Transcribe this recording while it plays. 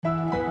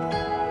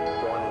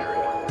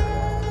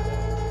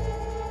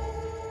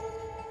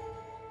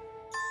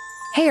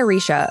Hey,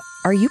 Arisha,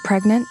 are you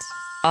pregnant?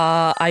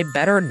 I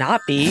better not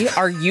be.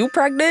 Are you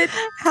pregnant?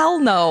 Hell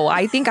no.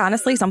 I think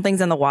honestly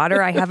something's in the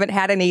water. I haven't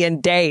had any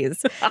in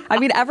days. I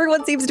mean,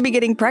 everyone seems to be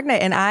getting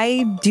pregnant, and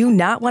I do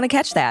not want to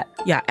catch that.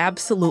 Yeah,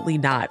 absolutely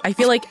not. I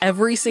feel like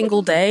every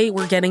single day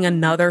we're getting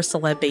another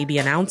celeb baby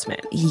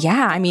announcement.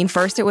 Yeah, I mean,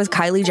 first it was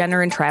Kylie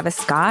Jenner and Travis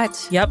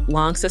Scott. Yep,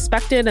 long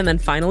suspected and then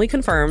finally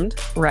confirmed.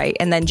 Right,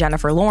 and then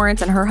Jennifer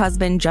Lawrence and her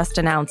husband just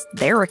announced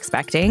they're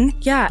expecting.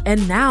 Yeah,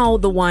 and now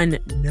the one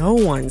no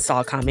one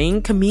saw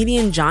coming,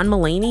 comedian John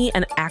Mulaney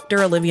and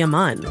actor Olivia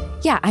Munn.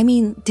 Yeah, I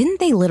mean, didn't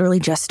they literally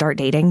just start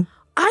dating?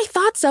 I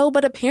thought so,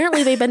 but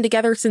apparently they've been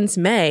together since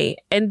May.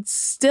 And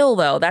still,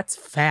 though, that's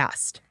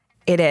fast.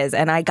 It is,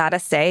 and I gotta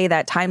say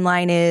that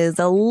timeline is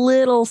a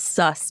little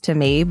sus to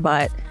me,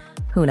 but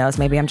who knows,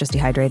 maybe I'm just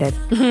dehydrated.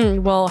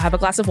 Well, have a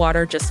glass of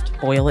water, just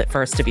boil it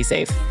first to be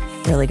safe.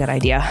 Really good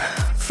idea.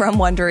 From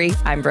Wondery,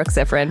 I'm Brooke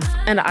Sifrin.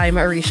 And I'm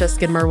Arisha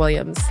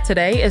Skidmore-Williams.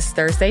 Today is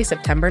Thursday,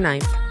 September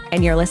 9th.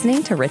 And you're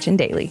listening to Rich and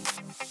Daily.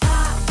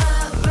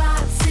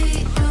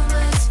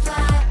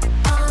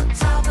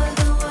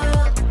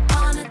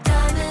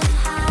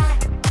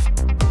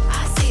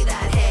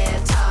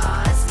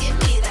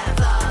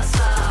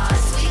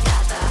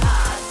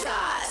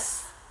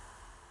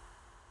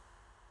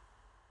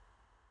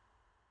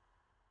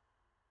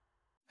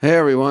 Hey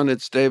everyone,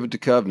 it's David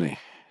Duchovny.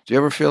 Do you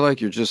ever feel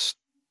like you're just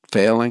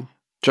failing?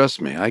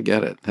 Trust me, I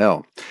get it.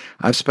 Hell,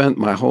 I've spent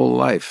my whole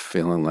life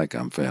feeling like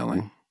I'm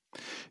failing.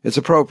 It's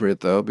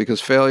appropriate, though,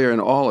 because failure in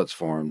all its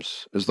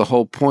forms is the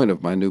whole point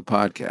of my new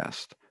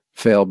podcast,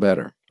 Fail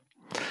Better.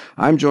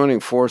 I'm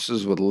joining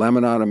forces with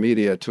Lemonada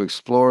Media to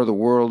explore the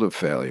world of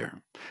failure,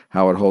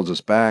 how it holds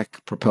us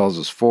back, propels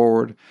us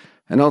forward,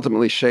 and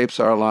ultimately shapes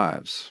our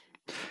lives.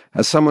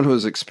 As someone who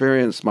has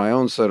experienced my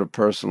own set of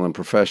personal and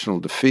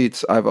professional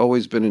defeats, I've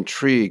always been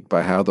intrigued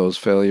by how those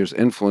failures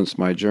influenced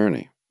my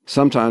journey,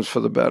 sometimes for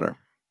the better.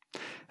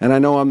 And I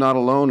know I'm not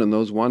alone in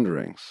those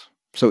wonderings.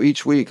 So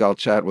each week I'll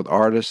chat with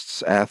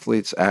artists,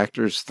 athletes,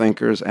 actors,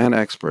 thinkers, and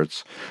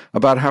experts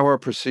about how our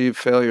perceived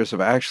failures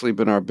have actually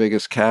been our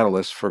biggest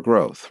catalyst for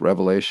growth,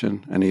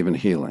 revelation, and even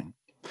healing.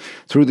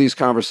 Through these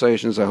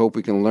conversations, I hope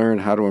we can learn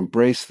how to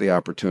embrace the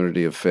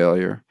opportunity of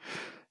failure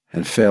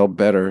and fail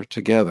better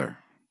together.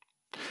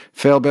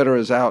 Fail Better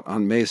is out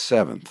on May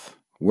 7th,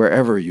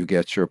 wherever you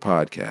get your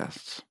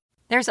podcasts.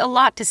 There's a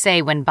lot to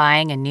say when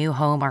buying a new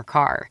home or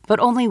car, but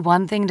only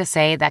one thing to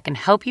say that can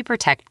help you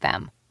protect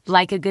them.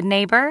 Like a good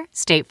neighbor,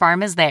 State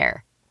Farm is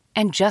there.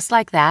 And just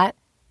like that,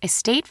 a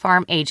State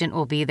Farm agent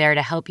will be there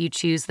to help you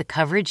choose the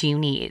coverage you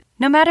need,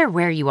 no matter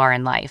where you are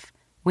in life.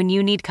 When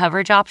you need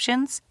coverage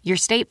options, your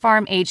State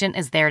Farm agent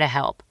is there to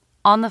help,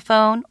 on the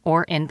phone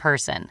or in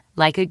person.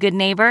 Like a good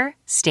neighbor,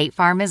 State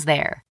Farm is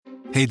there.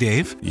 Hey,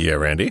 Dave. Yeah,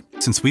 Randy.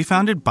 Since we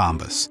founded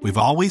Bombas, we've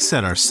always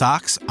said our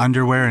socks,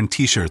 underwear, and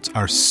T-shirts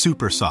are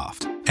super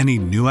soft. Any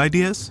new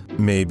ideas?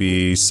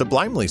 Maybe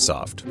sublimely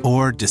soft.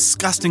 Or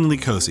disgustingly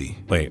cozy.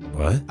 Wait,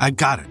 what? I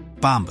got it.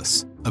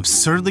 Bombas.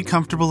 Absurdly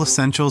comfortable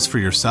essentials for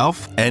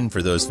yourself and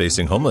for those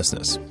facing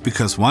homelessness.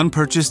 Because one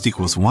purchased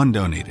equals one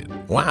donated.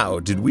 Wow,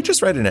 did we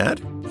just write an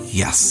ad?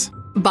 Yes.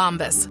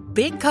 Bombas.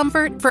 Big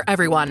comfort for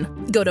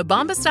everyone. Go to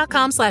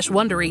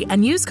bombas.com/Wondery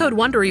and use code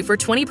WONDERY for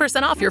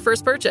 20% off your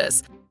first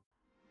purchase.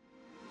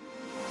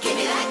 Give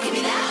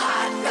me that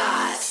hot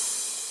goss.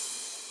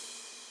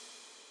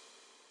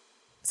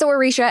 So,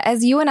 Arisha,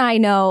 as you and I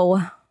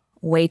know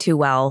way too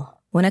well,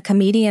 when a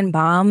comedian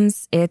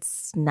bombs,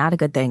 it's not a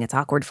good thing. It's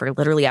awkward for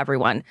literally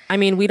everyone. I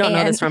mean, we don't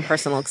know this from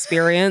personal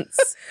experience.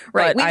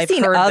 Right. But We've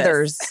seen heard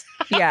others.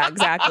 Yeah,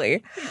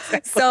 exactly.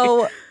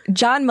 So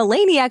John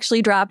Mulaney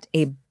actually dropped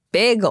a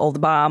big old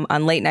bomb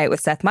on Late Night with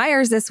Seth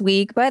Meyers this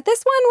week, but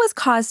this one was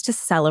cause to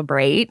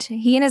celebrate.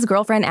 He and his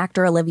girlfriend,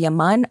 actor Olivia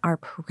Munn, are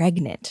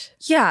pregnant.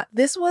 Yeah,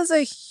 this was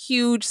a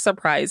huge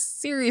surprise,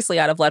 seriously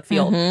out of left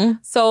field.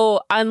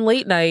 So on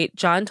Late Night,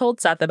 John told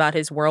Seth about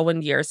his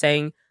whirlwind year,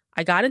 saying,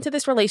 I got into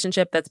this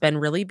relationship that's been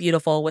really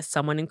beautiful with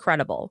someone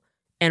incredible,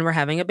 and we're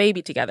having a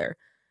baby together.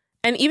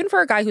 And even for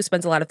a guy who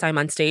spends a lot of time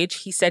on stage,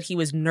 he said he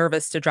was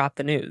nervous to drop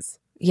the news.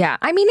 Yeah,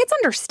 I mean, it's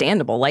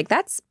understandable. Like,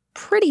 that's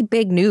pretty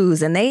big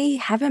news, and they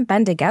haven't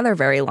been together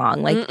very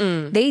long. Like,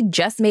 they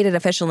just made it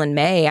official in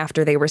May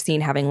after they were seen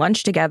having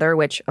lunch together,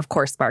 which, of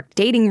course, sparked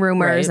dating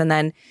rumors. Right. And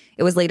then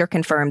it was later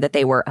confirmed that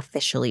they were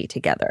officially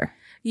together.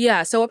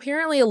 Yeah, so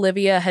apparently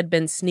Olivia had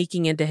been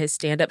sneaking into his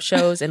stand-up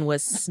shows and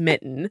was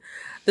smitten.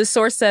 The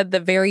source said the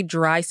very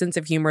dry sense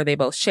of humor they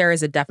both share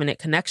is a definite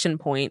connection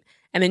point.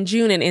 And in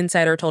June, an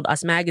insider told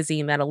Us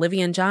Magazine that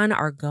Olivia and John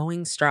are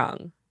going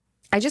strong.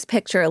 I just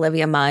picture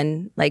Olivia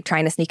Munn, like,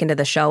 trying to sneak into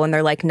the show, and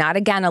they're like, not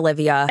again,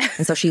 Olivia.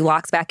 And so she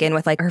walks back in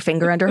with, like, her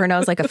finger under her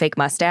nose, like a fake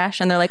mustache.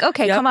 And they're like,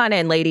 okay, come on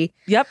in, lady.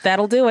 Yep,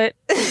 that'll do it.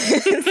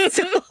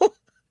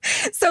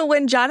 So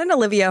when John and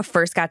Olivia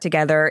first got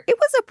together, it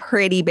was a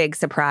pretty big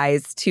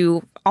surprise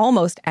to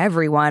almost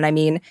everyone. I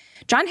mean,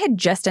 John had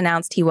just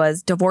announced he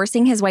was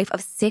divorcing his wife of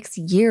 6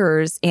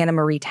 years, Anna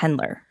Marie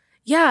Tendler.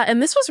 Yeah,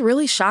 and this was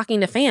really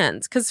shocking to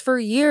fans because for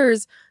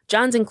years,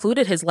 John's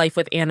included his life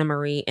with Anna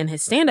Marie in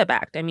his stand-up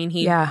act. I mean,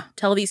 he'd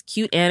tell these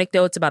cute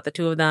anecdotes about the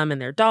two of them and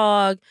their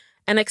dog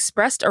and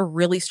expressed a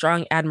really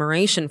strong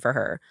admiration for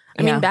her.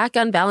 I mean, back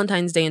on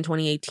Valentine's Day in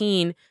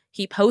 2018,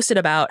 he posted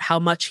about how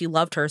much he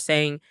loved her,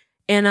 saying,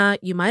 "Anna,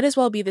 you might as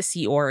well be the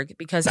Sea Org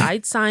because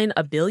I'd sign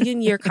a 1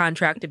 billion-year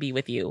contract to be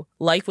with you.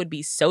 Life would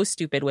be so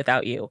stupid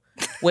without you,"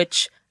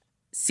 which...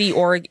 Sea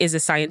Org is a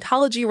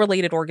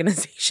Scientology-related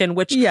organization,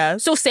 which,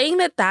 so saying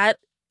that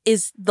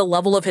is the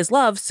level of his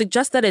love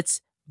suggests that it's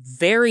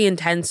very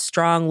intense,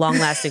 strong,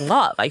 long-lasting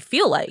love, I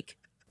feel like.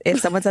 If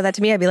someone said that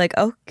to me, I'd be like,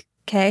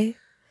 okay.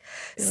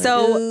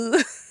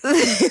 So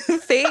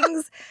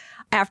things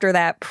after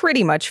that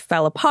pretty much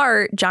fell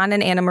apart. John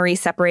and Anna Marie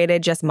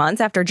separated just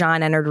months after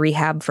John entered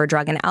rehab for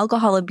drug and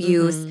alcohol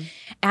abuse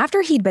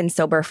after he'd been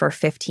sober for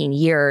 15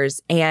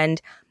 years.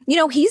 And you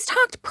know, he's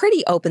talked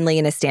pretty openly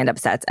in his stand-up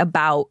sets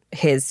about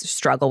his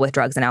struggle with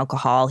drugs and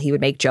alcohol. He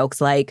would make jokes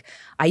like,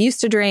 "I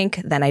used to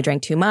drink, then I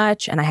drank too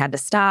much, and I had to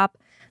stop."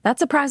 That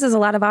surprises a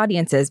lot of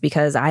audiences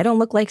because I don't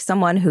look like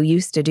someone who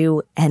used to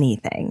do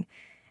anything.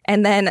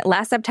 And then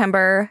last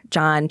September,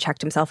 John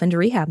checked himself into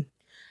rehab.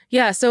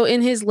 Yeah, so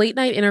in his late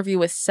night interview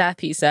with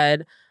Seth, he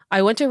said,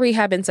 "I went to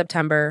rehab in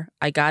September.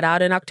 I got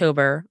out in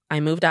October. I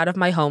moved out of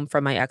my home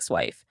from my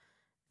ex-wife."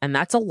 And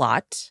that's a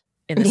lot.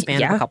 In the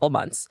span of a couple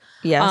months.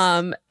 Yes.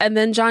 And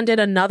then John did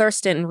another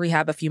stint in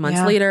rehab a few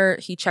months later.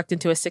 He checked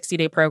into a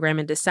 60-day program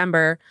in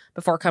December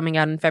before coming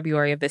out in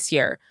February of this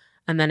year.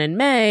 And then in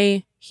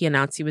May, he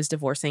announced he was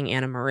divorcing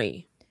Anna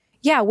Marie.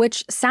 Yeah,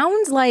 which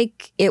sounds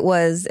like it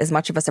was as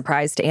much of a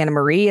surprise to Anna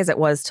Marie as it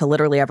was to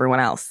literally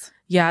everyone else.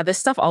 Yeah, this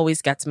stuff always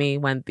gets me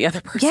when the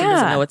other person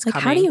doesn't know it's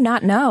coming. How do you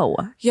not know?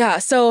 Yeah,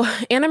 so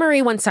Anna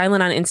Marie went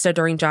silent on Insta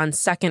during John's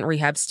second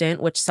rehab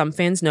stint, which some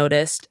fans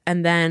noticed.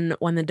 And then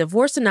when the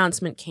divorce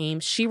announcement came,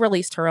 she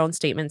released her own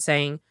statement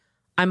saying,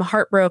 "I'm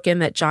heartbroken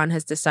that John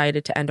has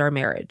decided to end our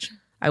marriage.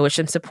 I wish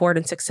him support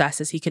and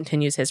success as he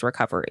continues his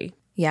recovery."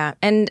 Yeah.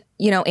 And,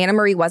 you know, Anna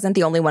Marie wasn't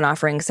the only one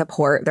offering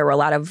support. There were a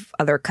lot of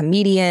other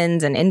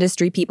comedians and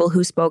industry people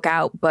who spoke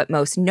out, but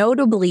most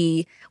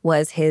notably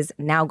was his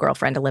now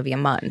girlfriend, Olivia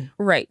Munn.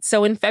 Right.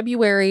 So in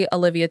February,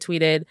 Olivia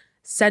tweeted,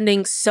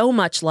 "Sending so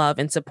much love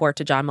and support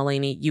to John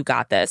Mulaney. You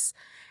got this."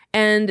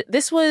 And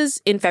this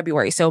was in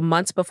February, so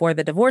months before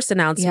the divorce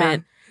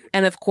announcement. Yeah.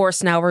 And of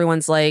course, now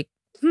everyone's like,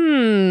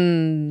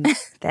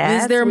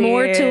 is there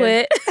more to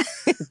it?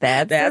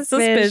 That's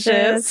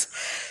suspicious.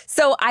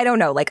 So I don't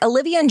know. Like,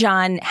 Olivia and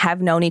John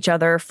have known each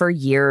other for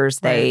years.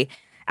 They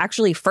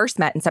actually first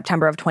met in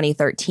September of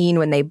 2013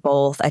 when they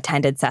both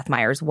attended Seth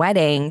Meyers'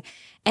 wedding.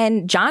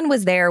 And John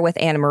was there with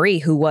Anna Marie,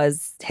 who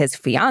was his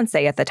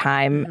fiance at the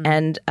time.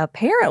 And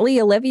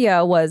apparently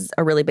Olivia was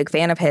a really big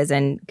fan of his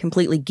and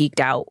completely geeked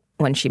out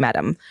when she met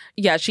him.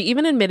 Yeah, she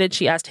even admitted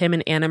she asked him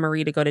and Anna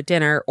Marie to go to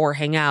dinner or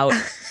hang out.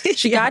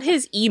 She got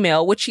his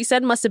email, which she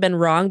said must have been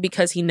wrong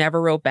because he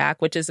never wrote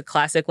back, which is a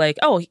classic, like,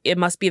 "Oh, it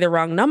must be the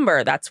wrong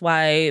number. That's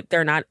why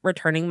they're not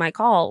returning my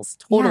calls."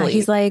 Totally. Yeah,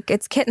 he's like,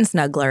 "It's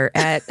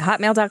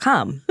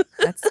kittensnuggler@hotmail.com.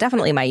 That's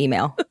definitely my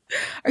email.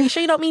 Are you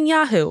sure you don't mean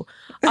Yahoo?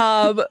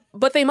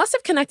 But they must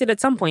have connected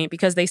at some point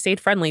because they stayed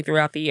friendly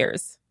throughout the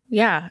years.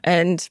 Yeah,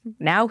 and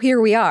now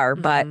here we are,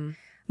 but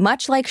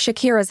much like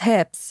Shakira's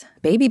hips,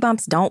 baby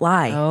bumps don't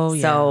lie. Oh,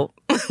 yeah. So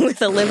with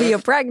Olivia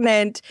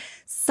pregnant,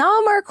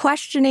 some are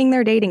questioning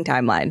their dating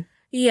timeline.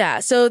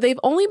 Yeah, so they've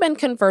only been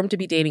confirmed to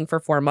be dating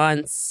for 4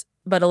 months,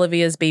 but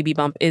Olivia's baby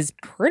bump is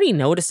pretty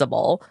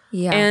noticeable.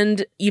 Yeah.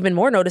 And even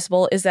more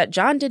noticeable is that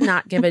John did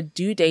not give a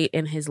due date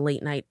in his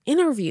late night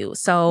interview.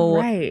 So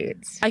I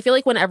feel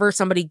like whenever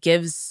somebody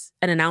gives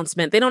an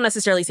announcement, they don't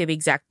necessarily say the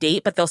exact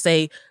date, but they'll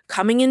say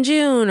coming in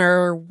June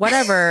or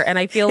whatever. And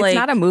I feel it's like... It's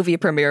not a movie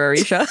premiere,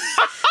 Arisha.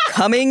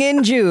 Coming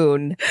in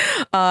June.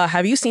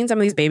 Have you seen some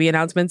of these baby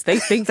announcements? They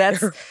think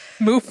that's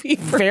movie.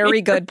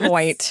 Very good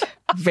point.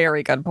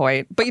 Very good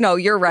point. But, you know,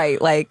 you're right.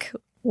 Like,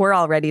 we're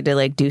all ready to,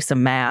 like, do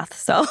some math.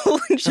 So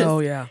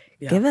just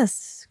give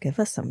us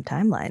some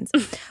timelines.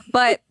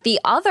 But the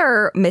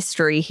other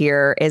mystery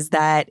here is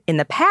that in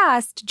the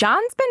past,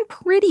 John's been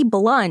pretty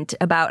blunt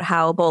about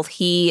how both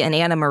he and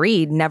Anna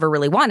Marie never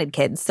really wanted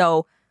kids.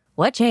 So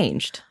what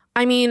changed?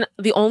 I mean,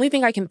 the only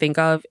thing I can think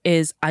of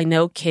is I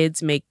know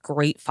kids make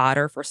great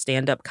fodder for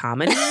stand-up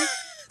comedy.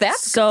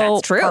 That's true.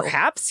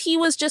 Perhaps he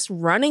was just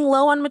running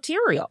low on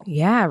material.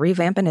 Yeah,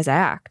 revamping his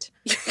act.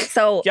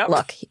 So,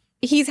 look,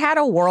 he's had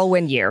a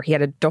whirlwind year. He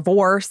had a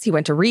divorce. He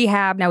went to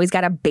rehab. Now he's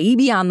got a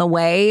baby on the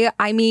way.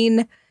 I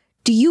mean,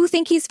 do you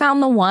think he's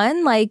found the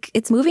one? Like,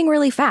 it's moving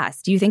really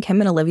fast. Do you think him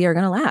and Olivia are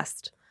going to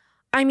last?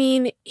 I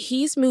mean,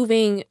 he's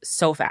moving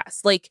so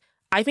fast. Like,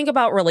 I think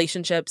about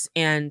relationships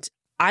and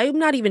I'm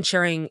not even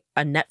sharing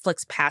a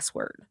Netflix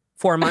password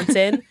 4 months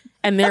in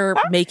and they're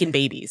making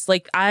babies.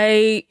 Like,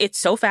 it's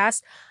so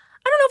fast.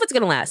 I don't know if it's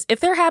going to last.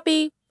 If they're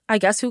happy, I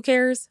guess who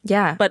cares?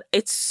 Yeah. But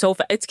it's so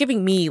it's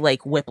giving me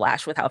like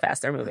whiplash with how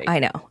fast they're moving. I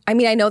know. I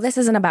mean, I know this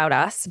isn't about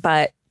us,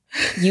 but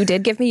You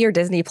did give me your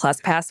Disney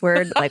Plus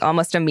password like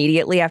almost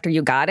immediately after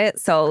you got it.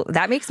 So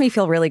that makes me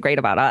feel really great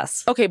about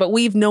us. Okay, but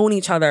we've known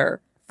each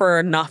other for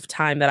enough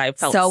time that I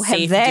felt So have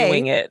safe they.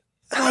 doing it.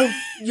 Oh,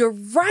 you're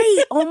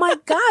right. Oh my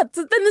God.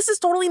 So then this is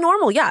totally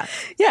normal. Yeah.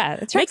 Yeah, it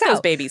Make checks those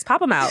out. babies. Pop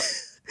them out.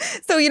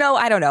 So,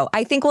 I don't know.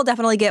 I think we'll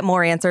definitely get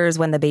more answers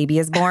when the baby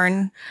is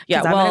born. Yeah,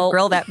 'Cause I'm going well- to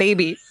grill that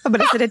baby. I'm going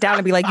to sit it down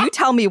and be like, you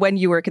tell me when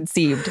you were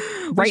conceived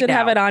We right should now.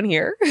 have it on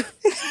here.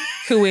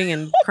 Cooing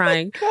and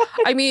crying.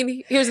 I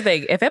mean, here's the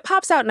thing. If it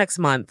pops out next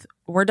month,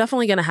 we're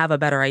definitely going to have a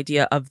better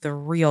idea of the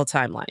real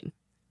timeline.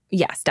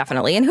 Yes,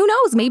 definitely. And who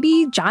knows?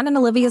 Maybe John and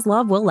Olivia's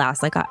love will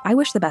last. Like, I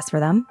wish the best for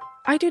them.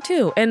 I do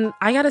too. And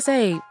I got to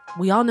say,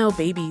 we all know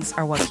babies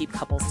are what keep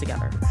couples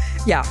together.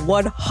 Yeah,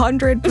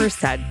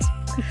 100%.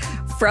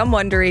 From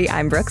Wondery,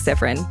 I'm Brooke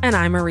Sifrin. And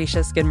I'm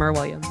Marisha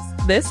Skidmore-Williams.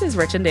 This is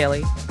Rich and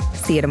Daily.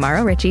 See you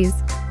tomorrow, Richies.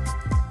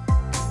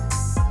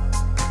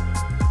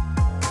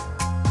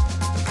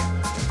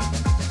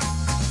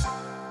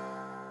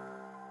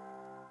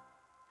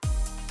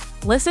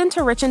 Listen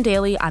to Rich and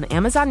Daily on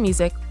Amazon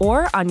Music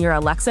or on your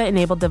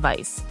Alexa-enabled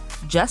device.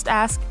 Just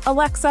ask,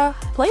 Alexa,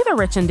 play the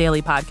Rich and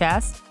Daily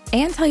podcast.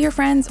 And tell your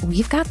friends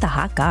we've got the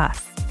hot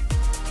goss.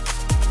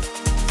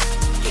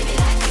 Give me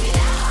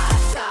that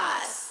hot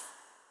sauce.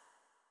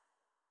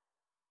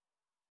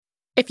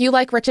 If you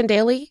like Rich and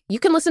Daily, you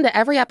can listen to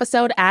every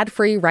episode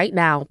ad-free right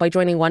now by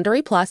joining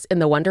Wondery Plus in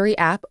the Wondery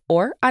app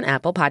or on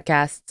Apple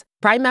Podcasts.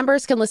 Prime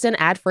members can listen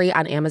ad-free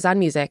on Amazon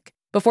Music.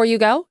 Before you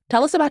go,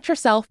 tell us about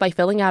yourself by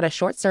filling out a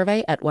short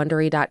survey at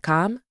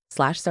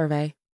Wondery.com/survey.